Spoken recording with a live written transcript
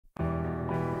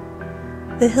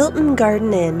The Hilton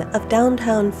Garden Inn of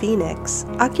downtown Phoenix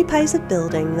occupies a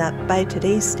building that, by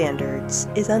today's standards,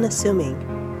 is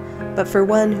unassuming. But for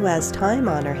one who has time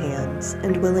on her hands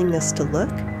and willingness to look,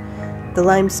 the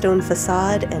limestone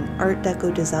facade and Art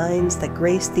Deco designs that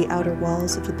grace the outer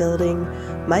walls of the building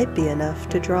might be enough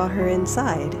to draw her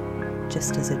inside,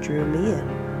 just as it drew me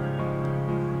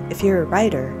in. If you're a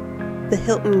writer, the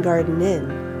Hilton Garden Inn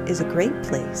is a great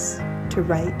place to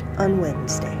write on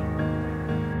Wednesday.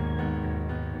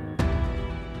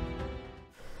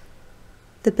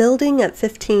 The building at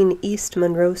 15 East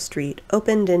Monroe Street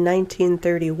opened in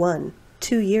 1931,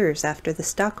 2 years after the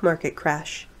stock market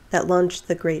crash that launched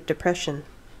the Great Depression.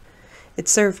 It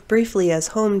served briefly as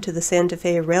home to the Santa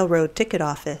Fe Railroad ticket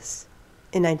office.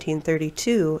 In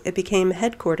 1932, it became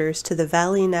headquarters to the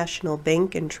Valley National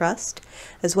Bank and Trust,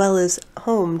 as well as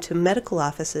home to medical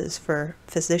offices for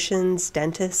physicians,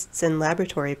 dentists, and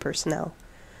laboratory personnel.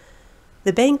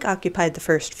 The bank occupied the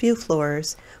first few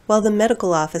floors, while the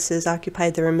medical offices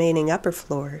occupied the remaining upper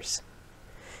floors.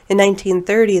 In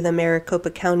 1930, the Maricopa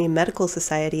County Medical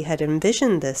Society had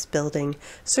envisioned this building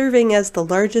serving as the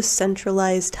largest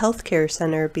centralized healthcare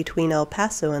center between El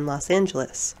Paso and Los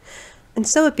Angeles, and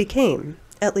so it became,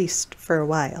 at least for a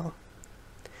while.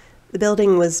 The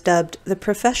building was dubbed the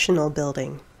Professional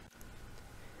Building.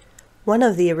 One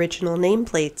of the original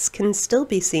nameplates can still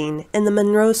be seen in the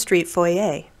Monroe Street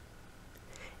foyer.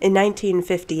 In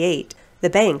 1958, the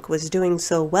bank was doing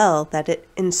so well that it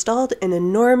installed an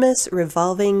enormous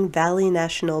revolving Valley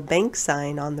National Bank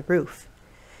sign on the roof.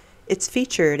 It's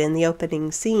featured in the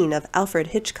opening scene of Alfred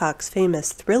Hitchcock's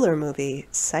famous thriller movie,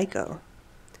 Psycho.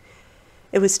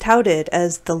 It was touted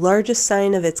as the largest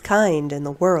sign of its kind in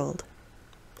the world.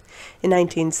 In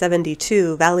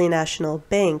 1972, Valley National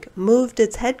Bank moved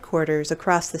its headquarters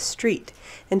across the street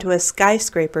into a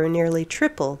skyscraper nearly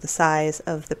triple the size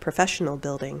of the Professional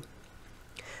Building.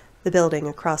 The building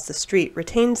across the street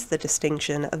retains the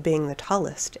distinction of being the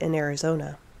tallest in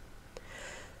Arizona.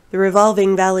 The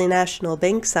revolving Valley National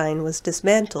Bank sign was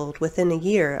dismantled within a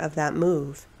year of that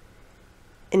move.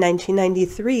 In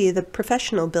 1993, the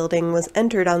Professional Building was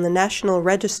entered on the National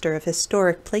Register of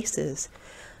Historic Places,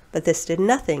 but this did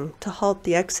nothing to halt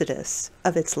the exodus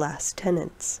of its last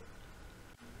tenants.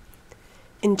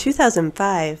 In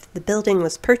 2005, the building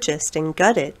was purchased and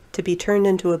gutted to be turned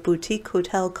into a boutique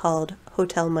hotel called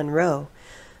Hotel Monroe,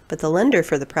 but the lender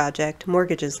for the project,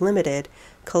 Mortgages Limited,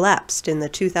 collapsed in the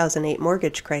 2008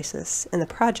 mortgage crisis, and the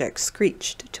project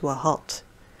screeched to a halt.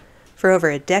 For over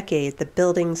a decade, the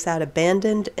building sat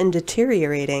abandoned and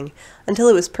deteriorating until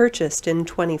it was purchased in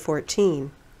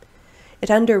 2014. It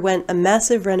underwent a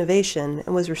massive renovation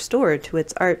and was restored to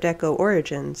its Art Deco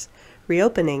origins,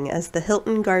 reopening as the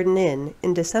Hilton Garden Inn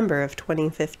in December of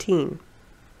 2015.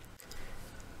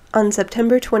 On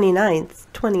September 29,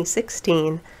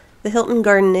 2016, the Hilton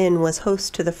Garden Inn was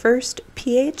host to the first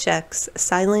PHX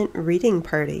silent reading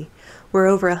party, where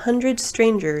over 100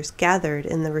 strangers gathered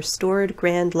in the restored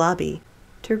grand lobby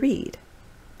to read.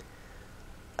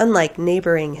 Unlike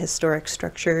neighboring historic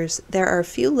structures, there are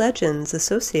few legends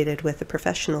associated with the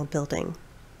Professional Building.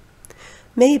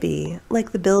 Maybe,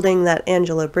 like the building that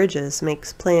Angela Bridges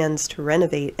makes plans to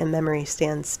renovate and memory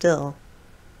stands still,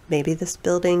 maybe this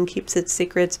building keeps its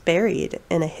secrets buried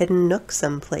in a hidden nook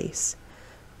someplace,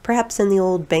 perhaps in the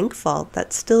old bank vault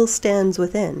that still stands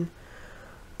within,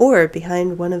 or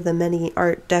behind one of the many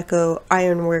Art Deco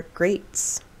ironwork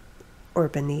grates, or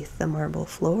beneath the marble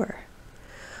floor.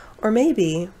 Or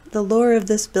maybe the lore of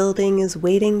this building is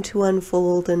waiting to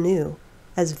unfold anew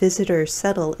as visitors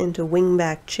settle into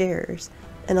wingback chairs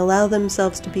and allow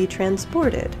themselves to be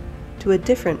transported to a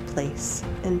different place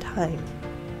and time.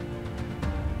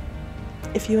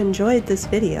 If you enjoyed this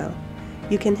video,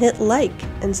 you can hit like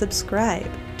and subscribe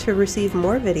to receive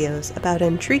more videos about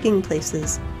intriguing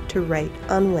places to write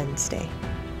on Wednesday.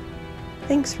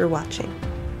 Thanks for watching.